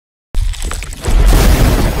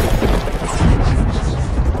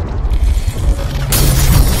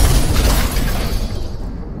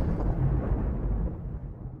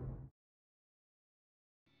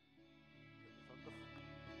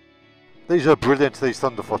These are brilliant, these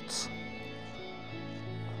Thunderfoots.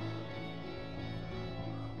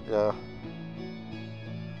 Yeah.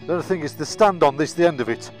 The other thing is the stand on this, the end of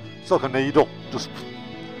it, it's like a needle, just...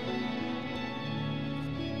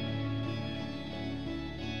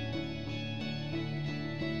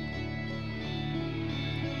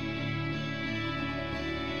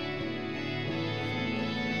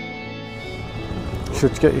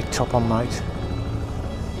 Should get your top on, mate.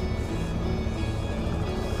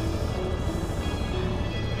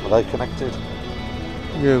 Are they connected?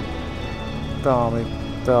 You barmy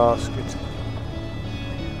basket.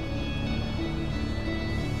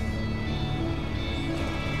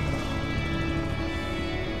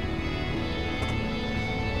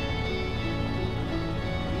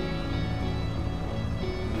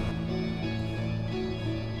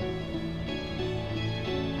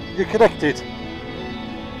 You're connected?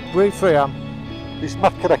 We three am. Is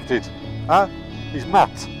Matt connected? Huh? Is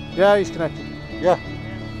Matt? Yeah, he's connected. Yeah.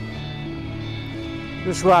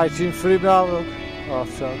 Just waiting for him now, look. Half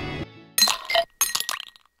so.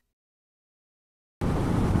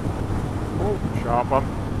 Oh, sharp one.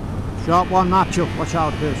 Sharp one, match up. Watch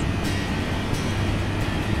out, Kris.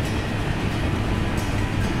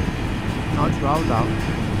 Nice roll down.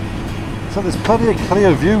 So there's plenty of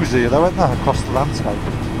clear views here though, isn't there, across the landscape?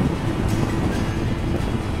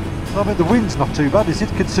 I mean, the wind's not too bad, is it,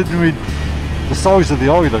 considering the size of the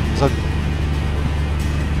islands and...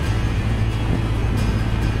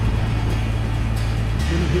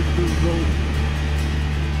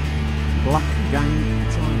 Black gang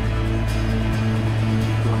time.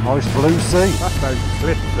 Nice blue sea. That's those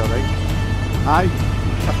cliffs, I think. Aye.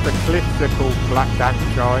 That's the cliffs they're called Black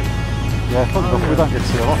Danshine. Yeah, funny enough, we don't get to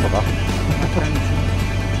see a lot of that.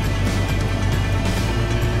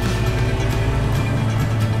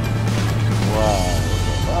 Wow,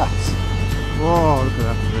 look at that. Whoa, look at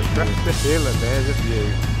that. That's the hill and there's a view.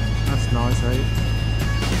 That's nice, eh?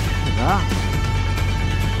 Look at that.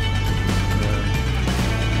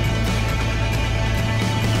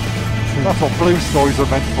 That's what blue skies are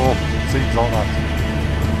meant for, seems like that.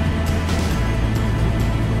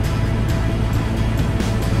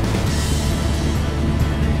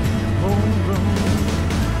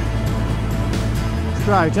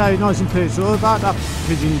 Right, hey, nice and peaceful. About that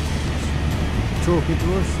pigeon talking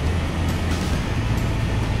to us.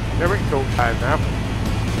 Yeah, we can talk loud now.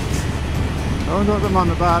 Oh, not the man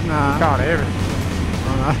about now. Can't hear it.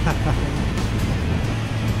 Oh, no.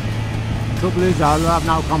 Trouble is, I'll have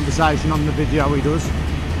no conversation on the video he does.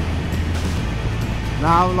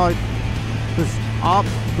 Now, like, because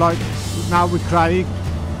like, now with Craig,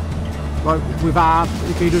 like, with our,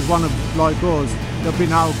 if he does one of, like us, there'll be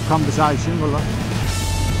no conversation, will there?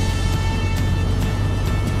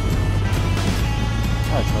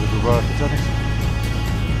 That's not a good work, isn't it?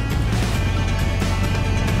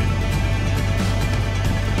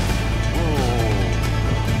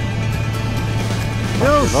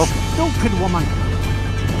 You stupid woman!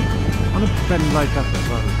 On a bend like that as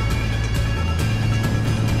well.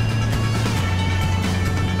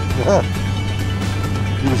 Yeah.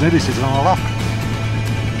 He was nearly sitting on a lap.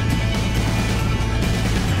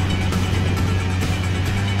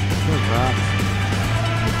 Look at that.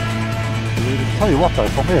 Tell you what though,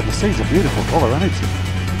 from here, the sea's a beautiful colour, isn't it?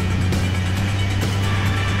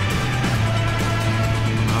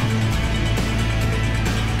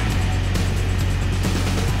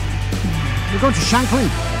 We're going to Shanklin.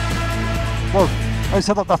 Well, I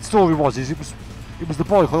said that story was, it was the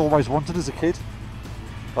bike I always wanted as a kid.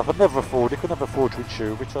 I could never afford it, could never afford to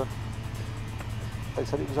insure it. They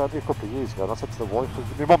said it was only a couple of years ago, and I said to the wife,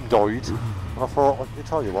 my mum died, and I thought, well, you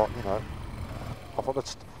tell you what, you know, I thought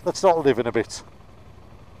let's start living a bit.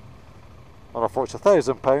 And I thought it's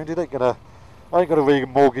 £1,000, I ain't gonna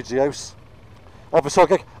re-mortgage the house. Obviously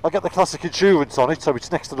I get the classic insurance on it, so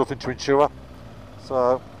it's next to nothing to insure.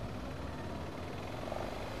 So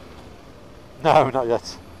no, not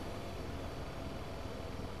yet.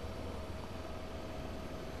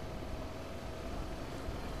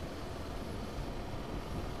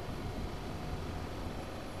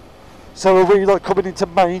 So are we like coming into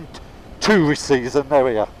main tourist season now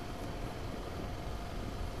here?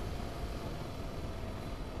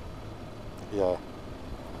 Yeah.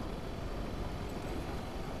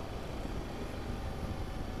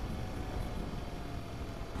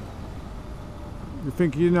 You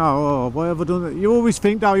think, you know, oh, why have I done that? You always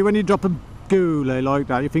think, though, when you drop a ghoulie like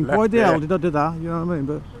that, you think, why the hell did I do that? You know what I mean?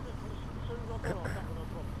 But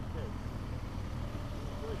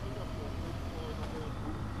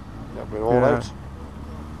Yeah, we're all out.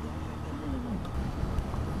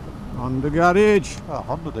 On the garage. Oh,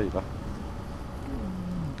 Honda dealer.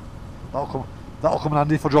 That'll come in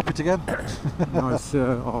handy if I drop it again. Nice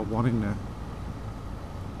one in there.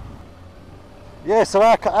 Yeah, so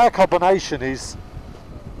our combination is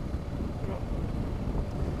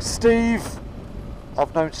Steve.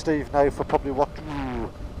 I've known Steve now for probably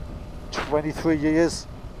 23 years.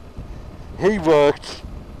 He worked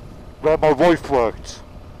where my wife worked,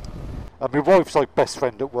 and my wife's like best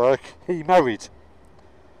friend at work. He married,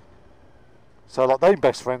 so like they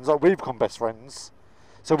best friends, like we've become best friends.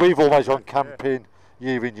 So we've always gone camping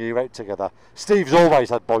year in year out together. Steve's always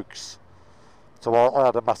had bikes, so I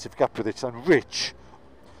had a massive gap with it. And Rich,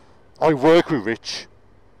 I work with Rich,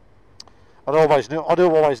 and I always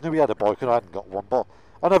knew he had a bike and I hadn't got one, but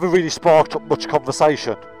I never really sparked up much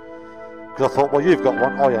conversation because I thought, well, you've got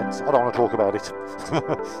one, I ain't. I don't want to talk about it.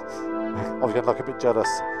 I was getting like a bit jealous.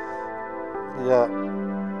 Yeah.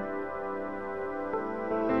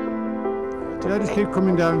 Yeah, just keep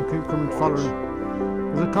coming down, keep coming, following.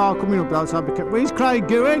 There's a car coming up outside. Where's Craig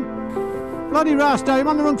going? Bloody rasta, I'm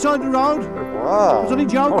on the wrong side of the road. Wow. I was only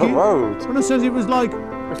joking. Road. When I says it was like...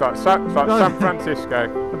 It's like San Francisco.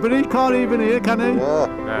 But he can't even hear, can he? Yeah.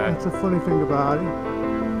 No. That's a funny thing about it.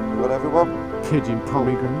 You got everyone? Pigeon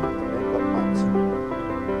polygon.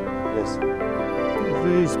 Yes.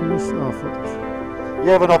 These miss off.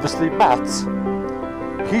 Yeah, and obviously Matt,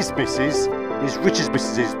 his missus is Rich's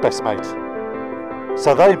missus' best mate.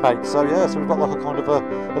 So they mate. So yeah, so we've got like a kind of a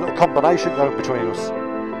little combination going between us.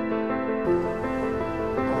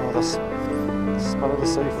 Oh, the smell of the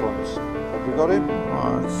seafront. Have we got him?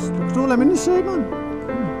 Oh, look at all them in the sea, man.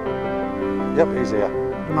 Yep, he's here.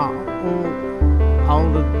 Not all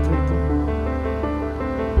older people.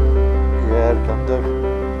 Yeah, it can do.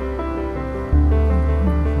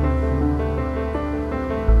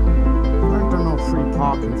 Free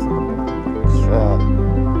parking for the motorbikes. Yeah.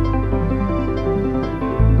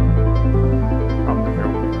 Up the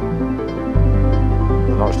hill.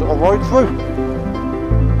 A nice little ride through.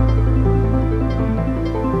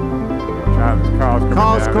 Watch out, there's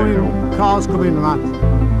cars coming. Cars coming, Matt.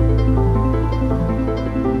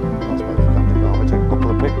 I suppose we can do that. We'll take a couple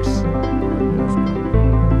of pics.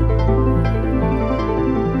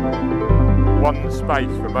 One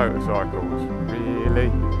space for motorcycles. Really?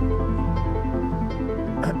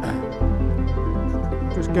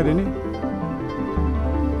 Just get in it.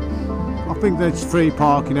 I think there's free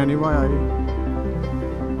parking anyway, are you?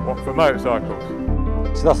 What, for motorcycles?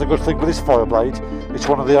 So that's the good thing with this Fireblade. It's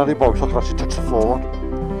one of the only bikes I can actually touch the floor on.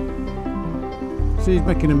 See, he's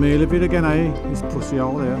making a meal of it again, eh? His pussy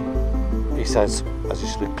hole there. He says as he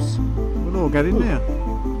slips. We'll all get in there.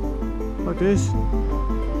 Like this.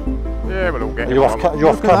 Yeah, we'll all get Are you off, you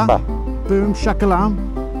off Look at camber? that. Boom, shakalam.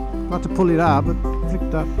 Not to pull it out, but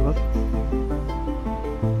flick that, blood.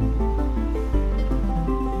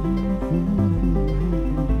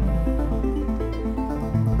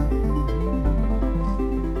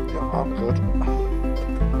 I'm good.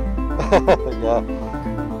 Yeah.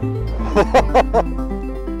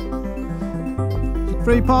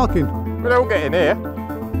 Free parking. We'll all get in here.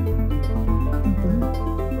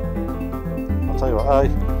 I'll tell you what,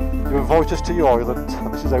 you invite us to your island,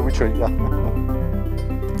 and this is how we treat you.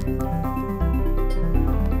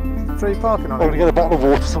 Free parking on I'm going to get a bottle of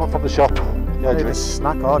water, something from the shop. Yeah, drink.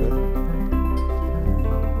 snack on it.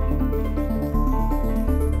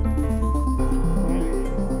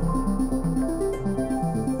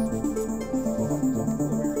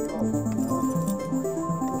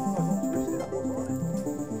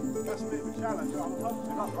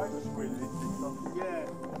 Yeah,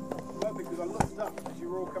 well, because I looked up as you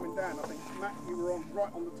were all coming down. I think Matt, you were on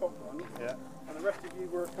right on the top one, Yeah. and the rest of you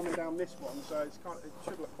were coming down this one. So it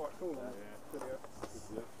should look quite cool. Yeah. Video.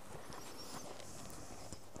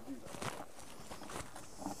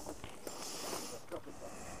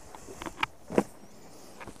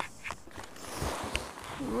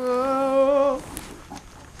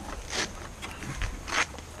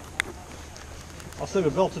 I'll say we're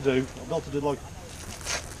about to do like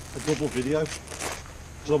a double video.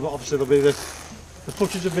 So obviously there'll be the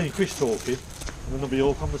footage of me and Kris talking, and then there'll be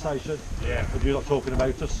your conversation. Yeah. Of you not talking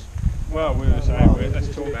about us. Well, we were saying,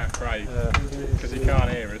 let's talk about Craig, because he can't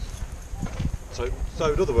hear us. So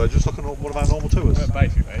in other words, just like one of our normal tours. Well,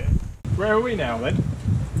 basically, yeah. Where are we now then?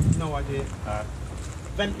 No idea.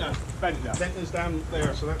 Ventnor. Ventnor's down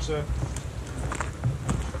there, so that's a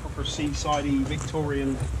proper seasidey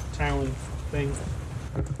Victorian town thing.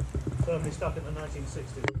 Firmly stuck in the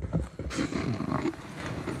 1960s.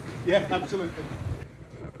 Yeah, absolutely.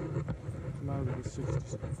 No, the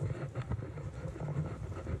 60s.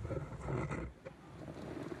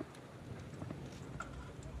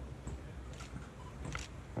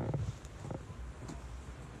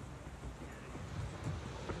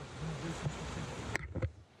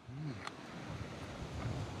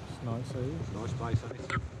 I'll see you. Nice place,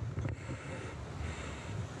 isn't it?